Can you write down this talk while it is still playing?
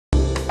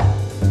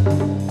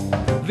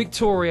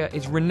Victoria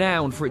is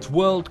renowned for its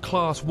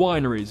world-class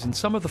wineries, and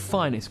some of the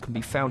finest can be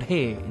found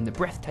here in the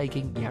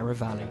breathtaking Yarra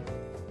Valley.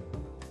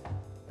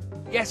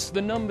 Yes,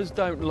 the numbers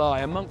don't lie.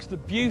 Amongst the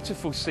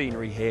beautiful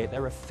scenery here,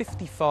 there are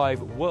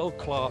 55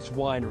 world-class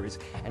wineries,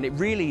 and it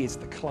really is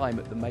the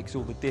climate that makes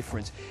all the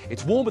difference.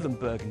 It's warmer than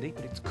Burgundy,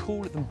 but it's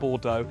cooler than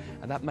Bordeaux,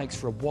 and that makes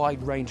for a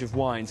wide range of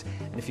wines.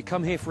 And if you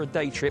come here for a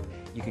day trip,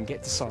 you can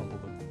get to sample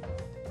them.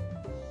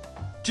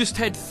 Just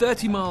head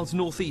 30 miles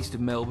northeast of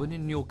Melbourne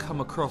and you'll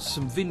come across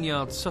some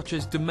vineyards such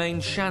as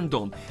Domaine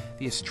Chandon,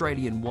 the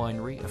Australian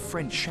winery, a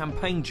French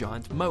champagne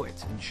giant,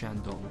 Moet and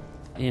Chandon.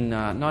 In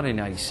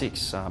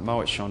 1986,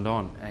 Moet and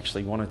Chandon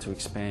actually wanted to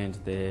expand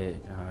their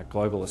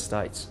global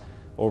estates.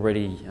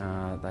 Already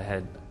they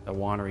had a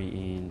winery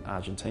in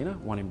Argentina,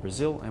 one in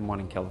Brazil and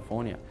one in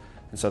California.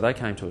 And so they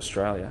came to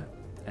Australia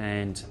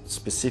and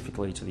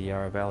specifically to the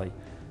Yarra Valley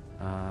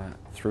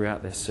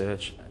throughout their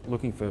search,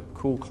 looking for a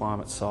cool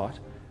climate site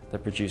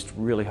that produced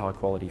really high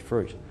quality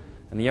fruit.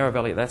 And the Yarra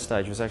Valley at that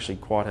stage was actually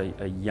quite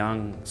a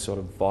young, sort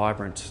of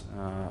vibrant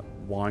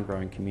wine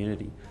growing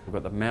community. We've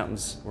got the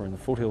mountains, we're in the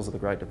foothills of the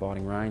Great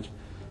Dividing Range.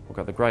 We've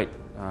got the great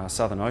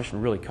Southern Ocean,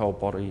 really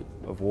cold body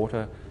of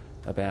water,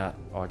 about,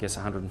 I guess,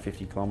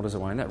 150 kilometres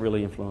away, and that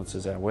really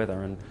influences our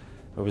weather. And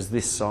it was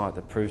this site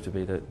that proved to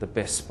be the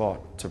best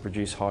spot to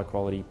produce high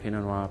quality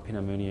Pinot Noir,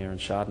 Pinot Meunier and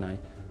Chardonnay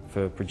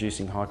for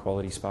producing high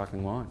quality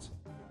sparkling wines.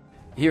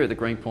 Here at the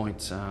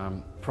Greenpoint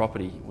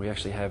property, we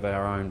actually have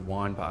our own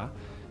wine bar.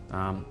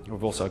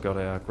 We've also got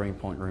our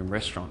Greenpoint Room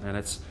restaurant,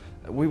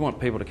 and we want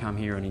people to come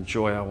here and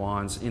enjoy our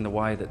wines in the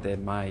way that they're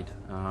made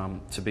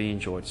to be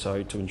enjoyed,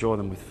 so to enjoy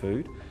them with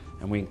food,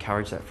 and we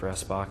encourage that for our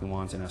sparkling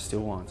wines and our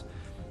still wines.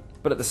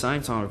 But at the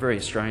same time, a very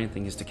Australian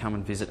thing is to come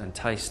and visit and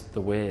taste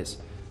the wares.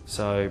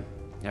 So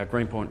our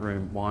Greenpoint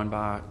Room wine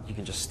bar, you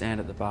can just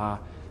stand at the bar.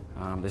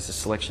 There's a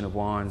selection of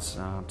wines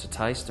to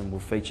taste, and we'll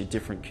feature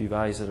different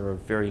cuvées that are of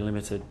very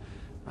limited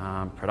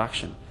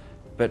production.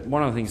 But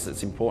one of the things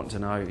that's important to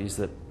know is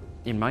that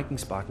in making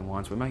sparkling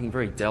wines, we're making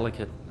very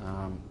delicate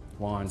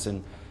wines,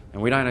 and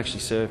we don't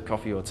actually serve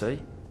coffee or tea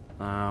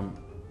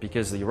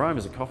because the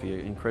aromas of coffee are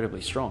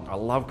incredibly strong. I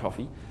love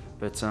coffee,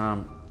 but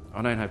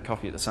I don't have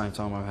coffee at the same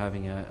time I'm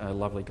having a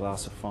lovely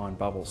glass of fine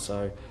bubbles.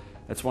 So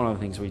that's one of the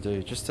things we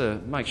do, just to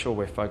make sure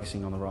we're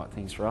focusing on the right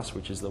things for us,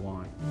 which is the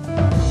wine.